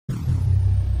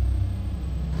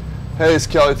Hey, it's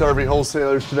Kelly with RV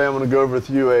Wholesalers. Today I'm going to go over with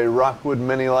you a Rockwood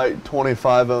Mini Lite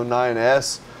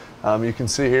 2509S. You can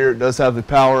see here it does have the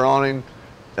power awning,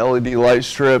 LED light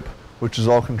strip, which is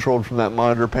all controlled from that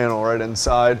monitor panel right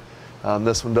inside.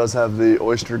 This one does have the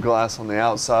oyster glass on the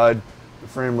outside, the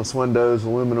frameless windows,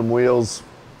 aluminum wheels.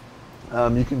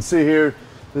 You can see here,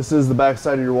 this is the back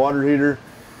side of your water heater.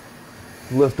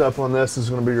 Lift up on this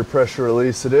is going to be your pressure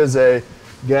release. It is a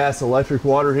gas electric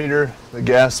water heater. The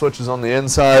gas switch is on the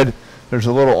inside. There's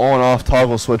a little on off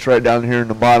toggle switch right down here in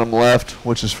the bottom left,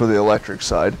 which is for the electric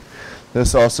side.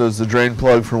 This also is the drain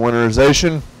plug for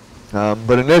winterization.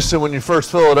 But initially when you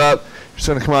first fill it up, you're just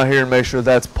going to come out here and make sure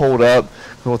that's pulled up.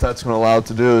 And what that's going to allow it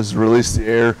to do is release the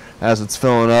air as it's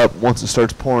filling up. Once it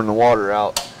starts pouring the water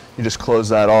out, you just close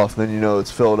that off, then you know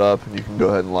it's filled up and you can go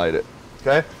ahead and light it.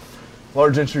 Okay?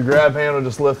 Large entry grab handle,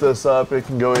 just lift this up. It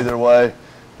can go either way.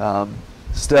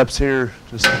 Steps here,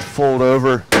 just fold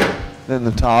over. Then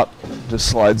the top just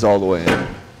slides all the way in.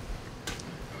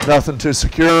 Nothing to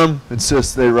secure them. It's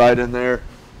just they ride in there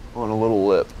on a little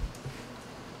lip.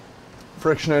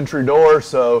 Friction entry door,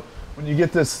 so when you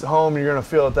get this home, you're going to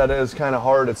feel that is kind of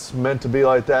hard. It's meant to be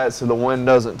like that so the wind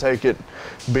doesn't take it,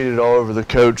 beat it all over the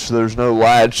coach. So there's no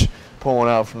latch pulling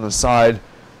out from the side.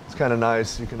 It's kind of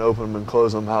nice. You can open them and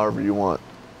close them however you want.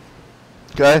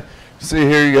 Okay, see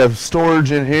here you have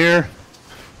storage in here,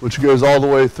 which goes all the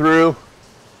way through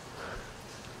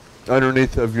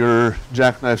underneath of your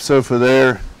jackknife sofa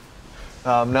there.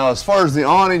 Now as far as the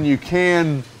awning, you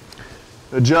can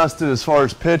adjust it as far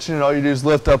as pitching it. All you do is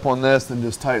lift up on this and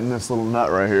just tighten this little nut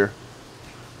right here.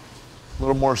 A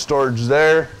little more storage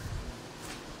there.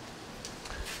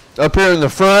 Up here in the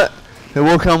front, it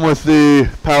will come with the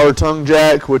power tongue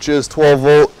jack, which is 12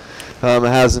 volt. It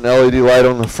has an LED light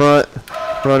on the front.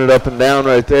 Run it up and down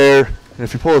right there. And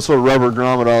if you pull this little rubber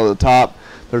grommet out of the top,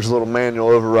 there's a little manual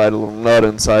override, a little nut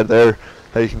inside there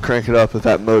that you can crank it up if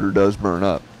that motor does burn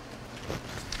up.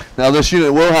 Now this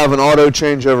unit will have an auto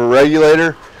changeover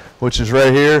regulator, which is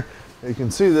right here. You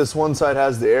can see this one side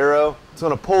has the arrow. It's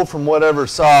going to pull from whatever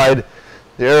side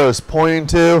the arrow is pointing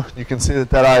to. You can see that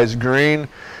that eye is green.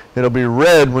 It'll be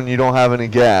red when you don't have any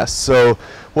gas. So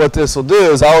what this will do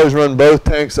is I always run both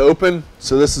tanks open.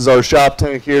 So this is our shop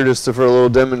tank here just for a little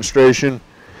demonstration.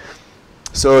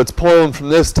 So it's pulling from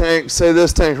this tank. Say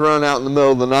this tank's running out in the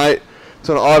middle of the night. It's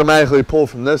going to automatically pull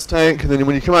from this tank. And then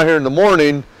when you come out here in the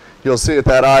morning, you'll see that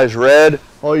that eye is red.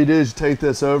 All you do is you take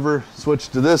this over, switch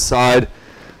to this side,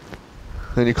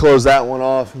 then you close that one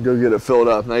off and go get it filled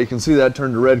up. Now you can see that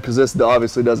turned to red because this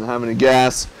obviously doesn't have any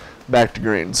gas. Back to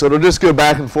green. So it'll just go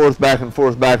back and forth, back and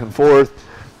forth, back and forth.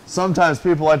 Sometimes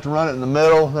people like to run it in the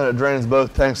middle, then it drains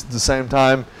both tanks at the same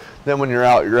time. Then when you're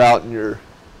out and you're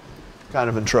kind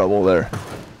of in trouble there.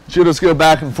 So just go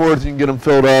back and forth. You can get them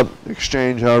filled up,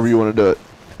 exchange, however you want to do it.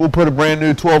 We'll put a brand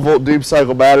new 12 volt deep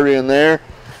cycle battery in there.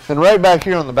 And right back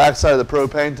here on the back side of the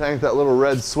propane tank, that little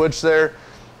red switch there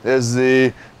is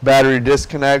the battery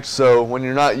disconnect. So when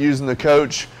you're not using the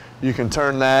coach, you can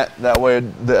turn that. That way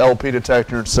the LP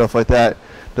detector and stuff like that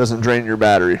doesn't drain your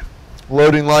battery.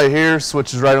 Loading light here,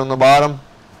 switch is right on the bottom.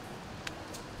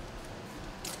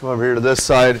 Come over here to this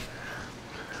side.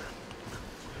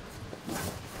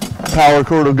 Power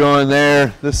cord will go in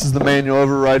there. This is the manual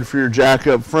override for your jack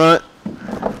up front.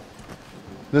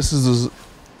 This is the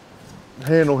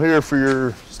handle here for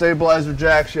your stabilizer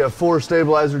jacks. You have 4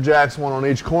 stabilizer jacks, 1 on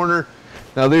each corner.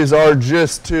 Now these are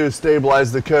just to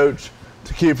stabilize the coach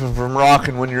to keep it from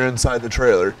rocking when you're inside the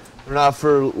trailer. They're not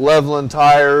for leveling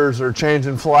tires or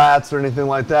changing flats or anything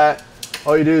like that.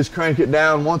 All you do is crank it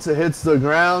down. Once it hits the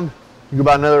ground, you go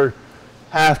about another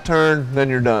half turn, then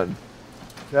you're done.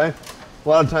 Okay? A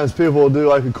lot of times people will do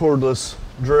like a cordless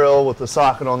drill with the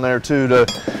socket on there too to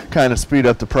kind of speed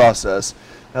up the process.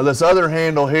 Now this other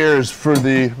handle here is for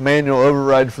the manual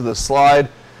override for the slide,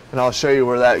 and I'll show you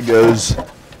where that goes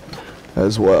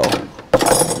as well,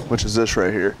 which is this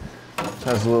right here. It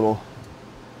has a little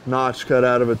notch cut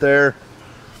out of it there.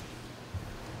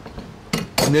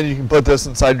 And then you can put this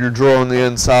inside your drawer on the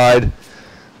inside.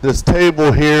 This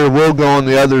table here will go on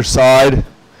the other side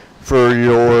for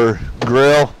your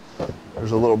grill.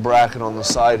 There's a little bracket on the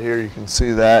side here. You can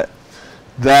see that.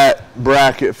 That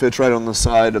bracket fits right on the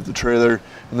side of the trailer,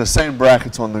 and the same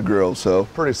bracket's on the grill, so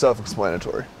pretty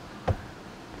self-explanatory. All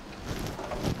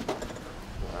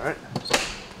right.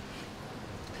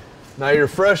 Now your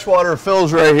freshwater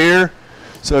fills right here.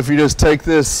 So if you just take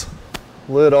this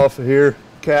lid off of here,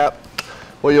 cap,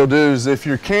 what you'll do is if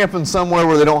you're camping somewhere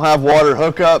where they don't have water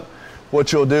hookup,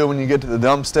 what you'll do when you get to the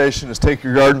dump station is take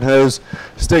your garden hose,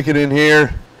 stick it in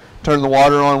here, turn the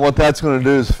water on. What that's going to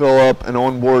do is fill up an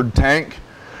onboard tank.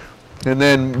 And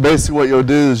then basically what you'll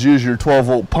do is use your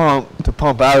 12-volt pump to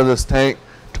pump out of this tank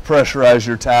to pressurize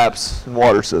your taps and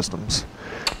water systems.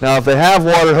 Now if they have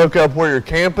water hookup where you're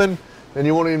camping, then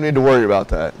you won't even need to worry about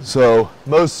that. So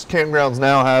most campgrounds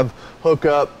now have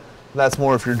hookup. That's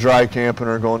more if you're dry camping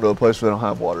or going to a place where they don't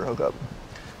have water hookup.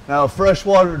 Now a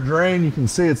freshwater drain, you can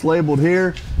see it's labeled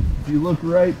here. If you look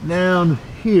right down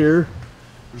here,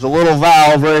 there's a little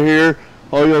valve right here.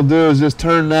 All you'll do is just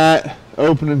turn that,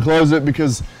 open and close it,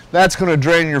 because that's going to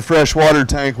drain your fresh water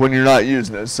tank when you're not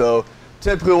using it. So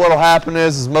typically what will happen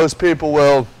is most people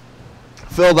will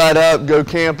fill that up, go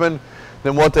camping,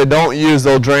 then what they don't use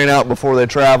they'll drain out before they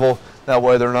travel. That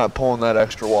way they're not pulling that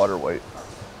extra water weight.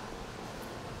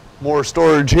 More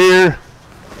storage here,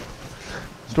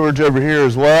 storage over here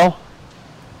as well.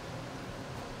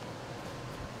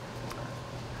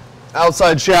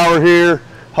 Outside shower here,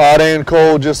 hot and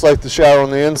cold, just like the shower on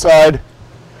the inside.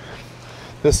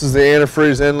 This is the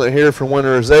antifreeze inlet here for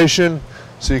winterization.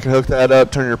 So you can hook that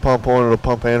up, turn your pump on, it'll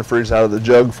pump antifreeze out of the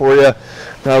jug for you.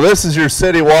 Now this is your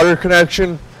city water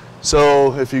connection.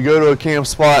 So if you go to a camp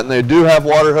spot and they do have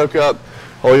water hookup,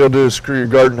 all you'll do is screw your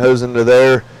garden hose into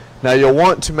there. Now you'll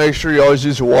want to make sure you always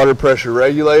use your water pressure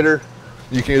regulator.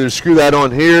 You can either screw that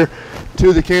on here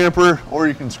to the camper, or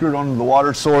you can screw it onto the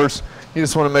water source. You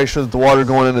just want to make sure that the water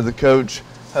going into the coach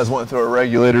has went through a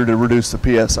regulator to reduce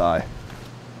the PSI.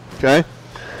 Okay?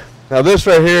 Now this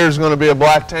right here is going to be a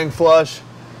black tank flush.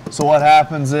 So what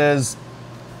happens is,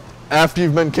 after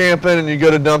you've been camping and you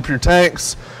go to dump your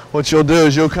tanks, what you'll do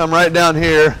is you'll come right down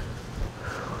here.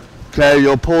 Okay,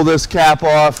 you'll pull this cap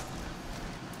off.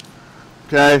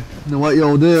 Okay, and what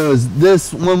you'll do is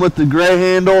this one with the gray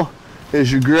handle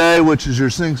is your gray, which is your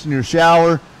sinks and your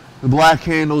shower. The black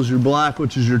handle is your black,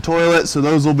 which is your toilet. So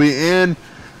those will be in.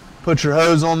 Put your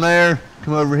hose on there,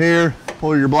 come over here,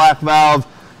 pull your black valve,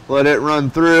 let it run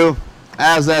through.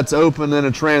 As that's open and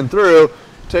it's ran through,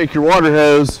 take your water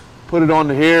hose, put it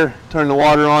onto here, turn the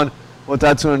water on. What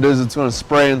that's going to do is it's going to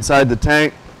spray inside the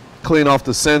tank, clean off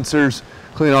the sensors,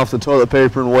 clean off the toilet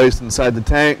paper and waste inside the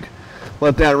tank.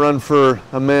 Let that run for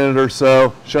a minute or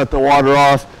so, shut the water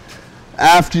off.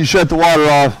 After you shut the water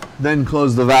off, then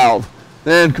close the valve.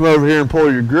 Then come over here and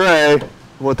pull your gray.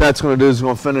 What that's going to do is it's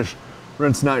going to finish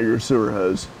rinsing out your sewer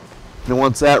hose. And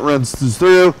once that runs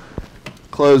through,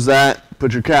 close that,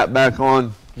 put your cap back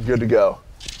on, you're good to go.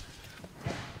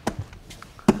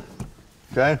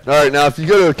 Okay, all right, now if you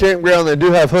go to a campground, they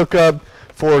do have hookup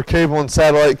for cable and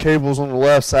satellite. Cables on the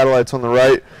left, satellites on the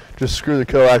right. Just screw the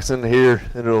coax into here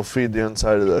and it'll feed the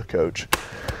inside of the coach.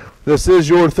 This is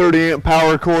your 30 amp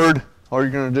power cord. All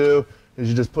you're gonna do is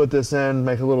you just put this in,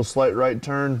 make a little slight right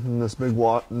turn, and this big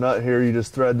nut here, you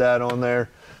just thread that on there.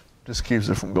 Just keeps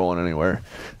it from going anywhere.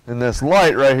 And this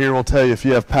light right here will tell you if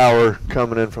you have power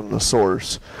coming in from the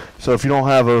source. So if you don't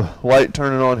have a light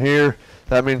turning on here,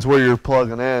 that means where you're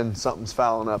plugging in, something's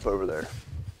fouling up over there.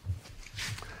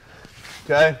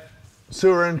 Okay,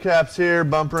 sewer end caps here,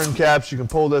 bumper end caps. You can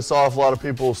pull this off. A lot of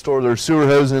people store their sewer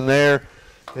hose in there,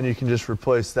 and you can just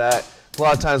replace that. A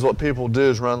lot of times what people do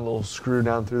is run a little screw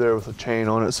down through there with a chain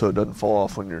on it so it doesn't fall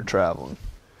off when you're traveling.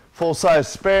 Full size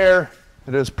spare.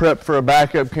 It is prepped for a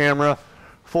backup camera.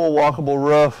 Full walkable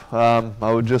roof.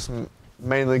 I would just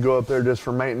mainly go up there just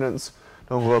for maintenance.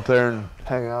 Don't go up there and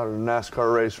hang out at a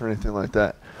NASCAR race or anything like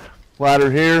that.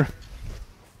 Ladder here.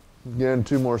 Again,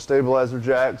 2 more stabilizer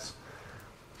jacks.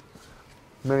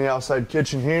 Mini outside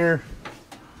kitchen here.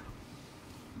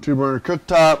 2-burner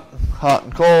cooktop, hot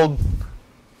and cold.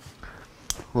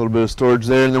 A little bit of storage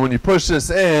there. And then when you push this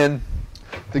in,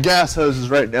 the gas hose is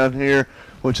right down here,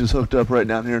 which is hooked up right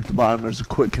down here at the bottom. There's a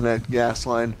quick connect gas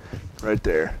line right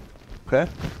there.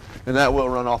 Okay? And that will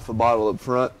run off the bottle up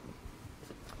front.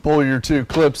 Pull your 2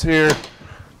 clips here.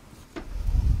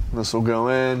 This will go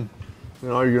in.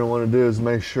 And all you're going to want to do is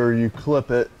make sure you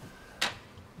clip it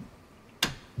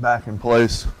back in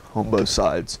place on both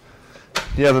sides.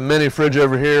 You have a mini fridge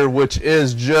over here, which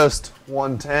is just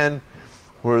 110,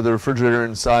 where the refrigerator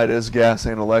inside is gas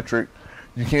and electric.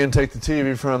 You can take the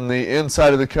TV from the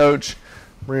inside of the coach,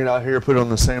 bring it out here, put it on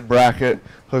the same bracket,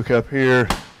 hook up here.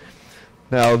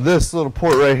 Now this little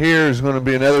port right here is going to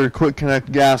be another quick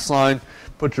connect gas line.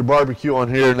 Put your barbecue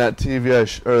on here, and that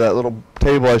TV or that little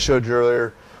table I showed you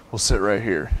earlier will sit right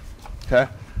here. Okay.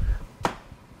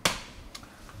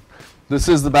 This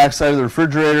is the back side of the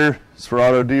refrigerator. It's for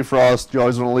auto defrost. You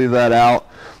always want to leave that out.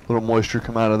 A little moisture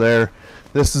come out of there.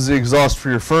 This is the exhaust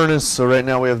for your furnace. So right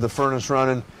now we have the furnace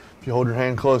running. If you hold your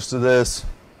hand close to this,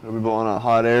 it'll be blowing out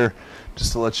hot air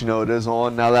just to let you know it is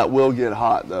on. Now that will get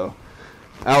hot though.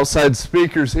 Outside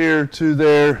speakers here to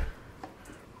there.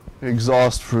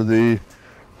 Exhaust for the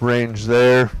range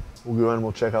there. we'll go in and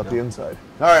we'll check out the inside.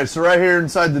 All right, so right here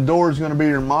inside the door is going to be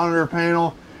your monitor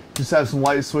panel. Just have some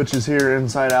light switches here,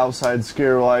 inside, outside,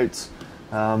 scare lights.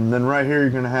 Then right here you're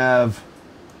going to have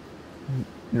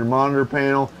your monitor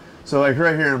panel. So like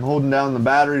right here, I'm holding down the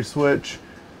battery switch.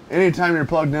 Anytime you're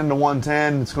plugged into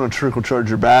 110, it's going to trickle charge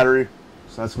your battery.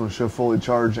 So that's going to show fully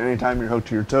charged. Anytime you're hooked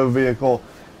to your tow vehicle,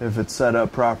 if it's set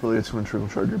up properly, it's going to trickle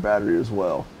charge your battery as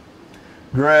well.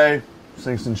 Gray,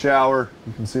 sinks and shower.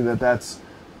 You can see that that's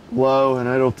low, and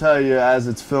it'll tell you as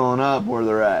it's filling up where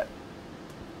they're at.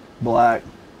 Black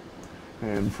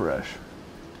and fresh.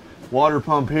 Water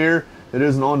pump here. It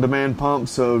is an on-demand pump,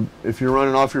 so if you're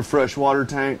running off your fresh water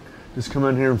tank, just come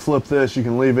in here and flip this. You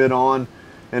can leave it on,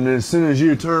 and then as soon as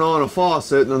you turn on a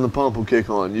faucet, then the pump will kick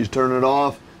on. You turn it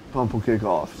off, pump will kick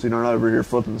off. So you're not over here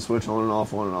flipping the switch on and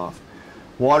off, on and off.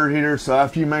 Water heater, so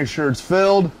after you make sure it's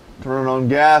filled, turn it on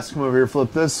gas, come over here,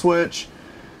 flip this switch.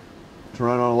 To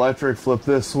run on electric, flip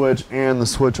this switch and the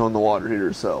switch on the water heater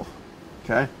itself.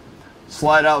 Okay?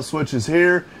 Slide out switch is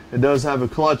here. It does have a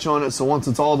clutch on it, so once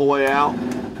it's all the way out,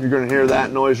 you're going to hear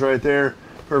that noise right there.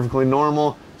 Perfectly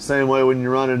normal. Same way when you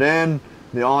run it in,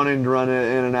 the awning to run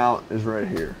it in and out is right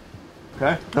here.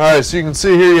 Okay? Alright, so you can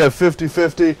see here you have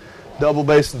 50/50 double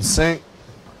basin sink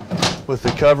with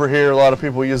the cover here. A lot of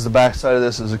people use the back side of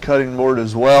this as a cutting board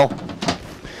as well.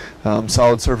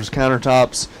 Solid surface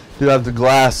countertops. You have the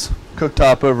glass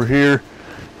cooktop over here.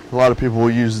 A lot of people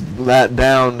will use that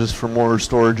down just for more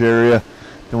storage area.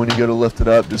 And when you go to lift it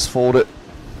up, just fold it,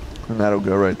 and that'll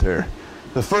go right there.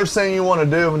 The first thing you want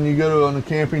to do when you go on a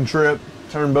camping trip,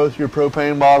 turn both your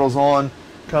propane bottles on,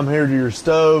 come here to your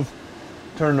stove,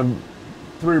 turn the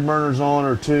 3 burners on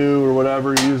or 2 or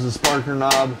whatever, use the sparker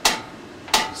knob,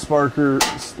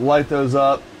 light those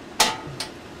up,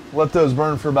 let those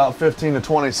burn for about 15 to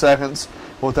 20 seconds.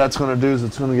 What that's going to do is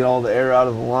it's going to get all the air out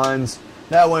of the lines.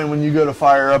 That way when you go to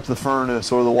fire up the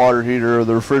furnace or the water heater or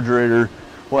the refrigerator,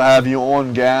 what have you,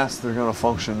 on gas, they're going to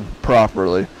function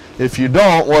properly. If you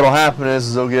don't, what will happen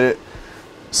is they'll get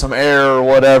some air or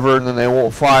whatever, and then they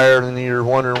won't fire, and then you're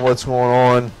wondering what's going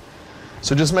on.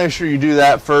 So just make sure you do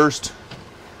that first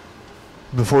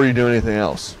before you do anything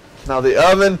else. Now the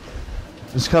oven,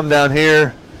 just come down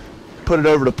here, put it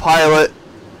over to pilot,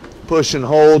 push and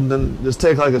hold, and then just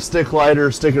take like a stick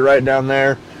lighter, stick it right down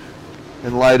there,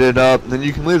 and light it up. And then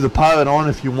you can leave the pilot on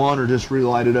if you want, or just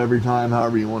relight it every time,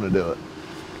 however you want to do it.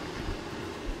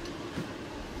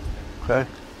 Okay.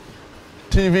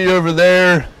 TV over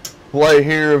there, light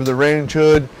here over the range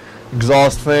hood,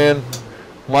 exhaust fan,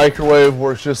 microwave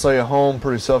works just like a home,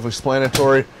 pretty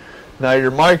self-explanatory. Now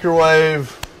your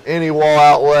microwave, any wall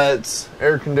outlets,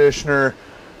 air conditioner,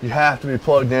 you have to be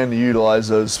plugged in to utilize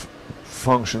those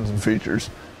functions and features.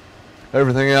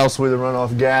 Everything else will either run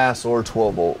off gas or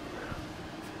 12 volt.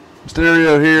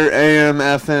 Stereo here, AM,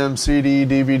 FM, CD,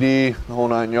 DVD, the whole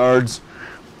 9 yards.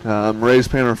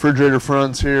 Raised pan refrigerator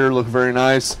fronts here, look very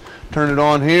nice. Turn it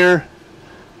on here,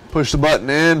 push the button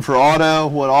in for auto.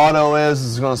 What auto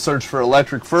is going to search for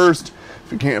electric first.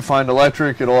 If you can't find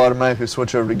electric, it'll automatically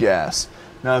switch over to gas.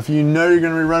 Now if you know you're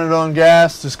going to be running it on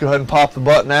gas, just go ahead and pop the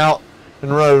button out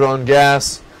and run it on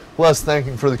gas. Less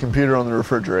thinking for the computer on the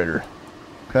refrigerator.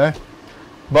 Okay?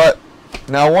 But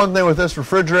now one thing with this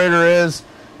refrigerator is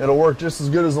it'll work just as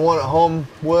good as the one at home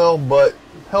will, but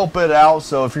help it out.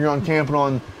 So if you're going camping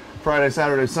on Friday,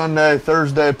 Saturday, Sunday,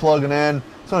 Thursday, plugging in,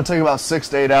 it's going to take about 6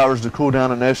 to 8 hours to cool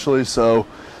down initially. So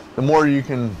the more you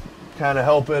can kind of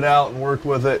help it out and work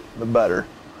with it, the better.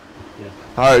 Yeah.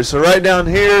 All right, so right down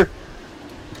here,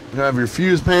 you have your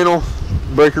fuse panel,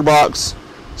 breaker box.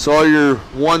 So all your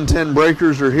 110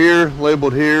 breakers are here,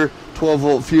 labeled here. 12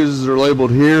 volt fuses are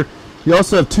labeled here. You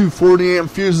also have 2 40 amp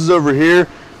fuses over here,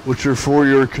 which are for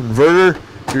your converter.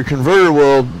 Your converter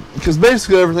will, because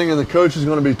basically everything in the coach is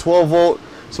going to be 12 volt.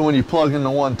 So when you plug into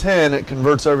 110, it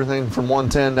converts everything from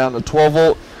 110 down to 12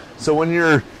 volt. So when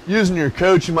you're using your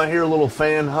coach, you might hear a little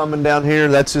fan humming down here.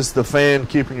 That's just the fan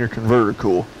keeping your converter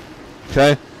cool.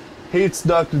 Okay? Heat's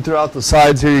ducted throughout the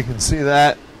sides here. You can see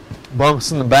that.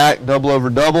 Bunks in the back, double over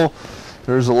double.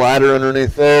 There's a ladder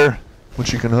underneath there,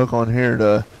 which you can hook on here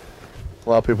to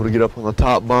allow people to get up on the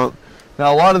top bunk.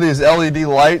 Now a lot of these LED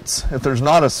lights, if there's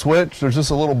not a switch, there's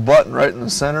just a little button right in the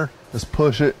center. Just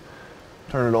push it,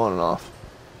 turn it on and off.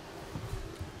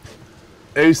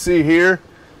 AC here.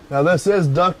 Now this is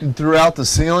ducted throughout the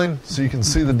ceiling, so you can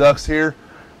see the ducts here.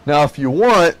 Now if you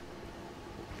want,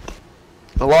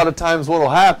 a lot of times what will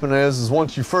happen is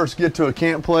once you first get to a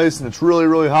camp place and it's really,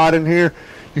 really hot in here,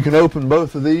 you can open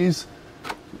both of these.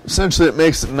 Essentially it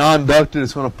makes it non-ducted.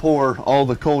 It's going to pour all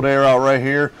the cold air out right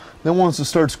here. Then once it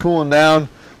starts cooling down,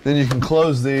 then you can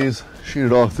close these, shoot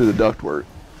it off through the ductwork.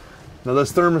 Now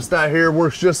this thermostat here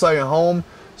works just like at home,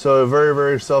 so very,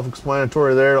 very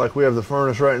self-explanatory there. Like we have the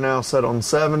furnace right now set on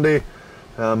 70.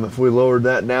 If we lowered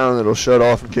that down, it'll shut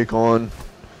off and kick on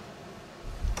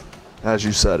as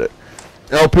you set it.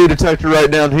 LP detector right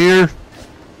down here.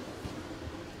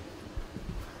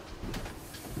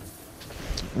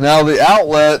 Now the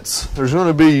outlets, there's going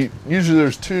to be, usually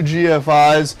there's 2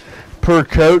 GFIs per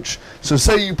coach. So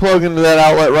say you plug into that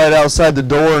outlet right outside the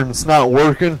door and it's not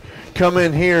working, come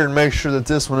in here and make sure that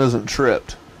this one isn't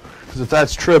tripped. Because if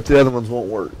that's tripped, the other ones won't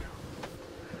work.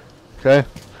 Okay,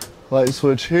 light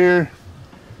switch here.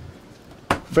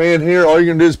 Fan here, all you're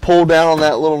going to do is pull down on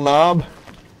that little knob,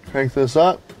 crank this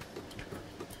up.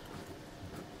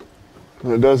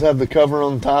 And it does have the cover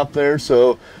on top there,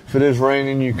 so if it is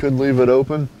raining, you could leave it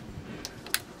open.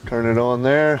 Turn it on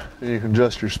there, and you can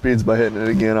adjust your speeds by hitting it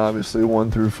again, obviously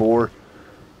 1 through 4.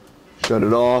 Shut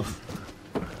it off.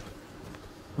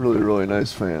 Really, really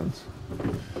nice fans.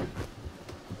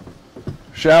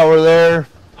 Shower there,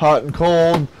 hot and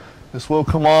cold. This will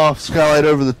come off, skylight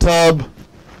over the tub.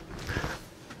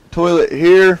 Toilet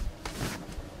here.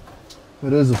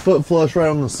 It is a foot flush right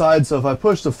on the side, so if I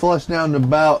push the flush down to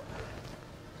about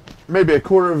maybe a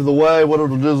quarter of the way, what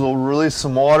it'll do is it'll release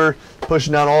some water. Push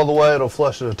it down all the way, it'll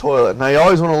flush the toilet. Now you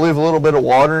always want to leave a little bit of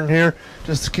water in here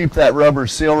just to keep that rubber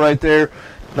seal right there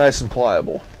nice and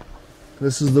pliable.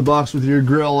 This is the box with your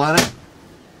grill on it.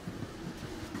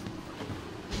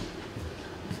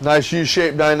 Nice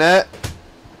U-shaped dinette.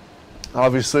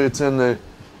 Obviously it's in the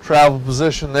travel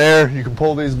position there. You can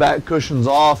pull these back cushions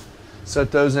off,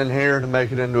 set those in here to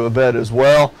make it into a bed as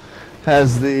well.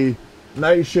 Has the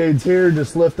night shades here,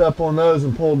 just lift up on those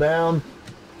and pull down.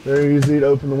 Very easy to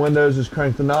open the windows, just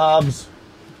crank the knobs.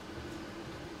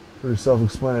 Pretty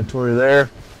self-explanatory there.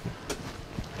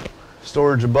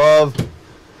 Storage above.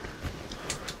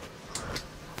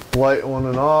 Light on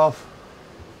and off.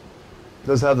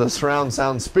 Does have the surround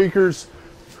sound speakers.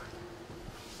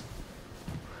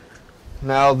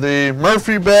 Now the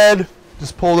Murphy bed,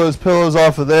 just pull those pillows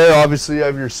off of there. Obviously you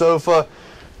have your sofa.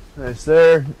 Nice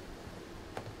there.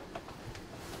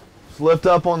 Just lift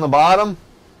up on the bottom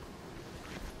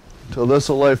until this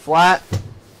will lay flat.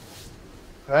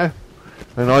 Okay.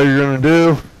 And all you're going to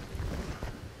do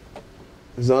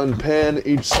is unpin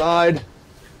each side.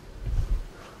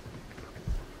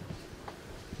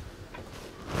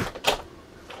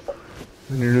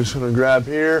 And you're just going to grab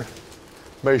here.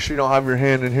 Make sure you don't have your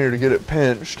hand in here to get it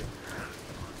pinched.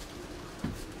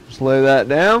 Just lay that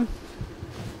down.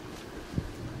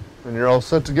 And you're all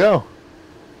set to go.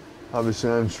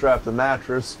 Obviously unstrap the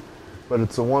mattress, but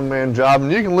it's a one-man job. And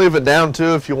you can leave it down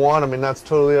too if you want. I mean, that's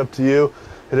totally up to you.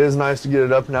 It is nice to get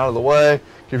it up and out of the way.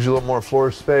 Gives you a little more floor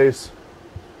space,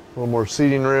 a little more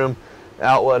seating room.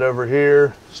 Outlet over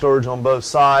here, storage on both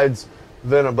sides,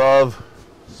 vent above.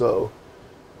 So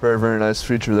very, very nice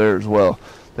feature there as well.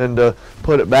 Then to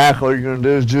put it back, all you're going to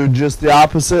do is do just the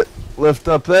opposite. Lift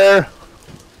up there.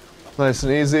 Nice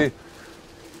and easy.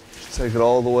 Just take it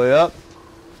all the way up.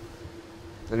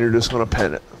 And you're just going to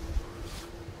pin it.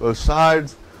 Both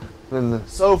sides. Then the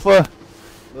sofa.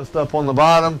 Lift up on the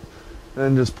bottom.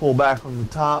 And just pull back on the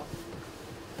top.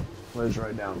 Lays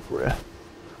right down for you.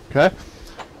 Okay?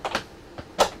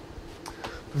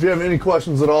 If you have any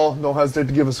questions at all, don't hesitate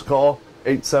to give us a call.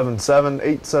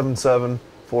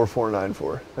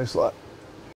 877-877-4494. Thanks a lot.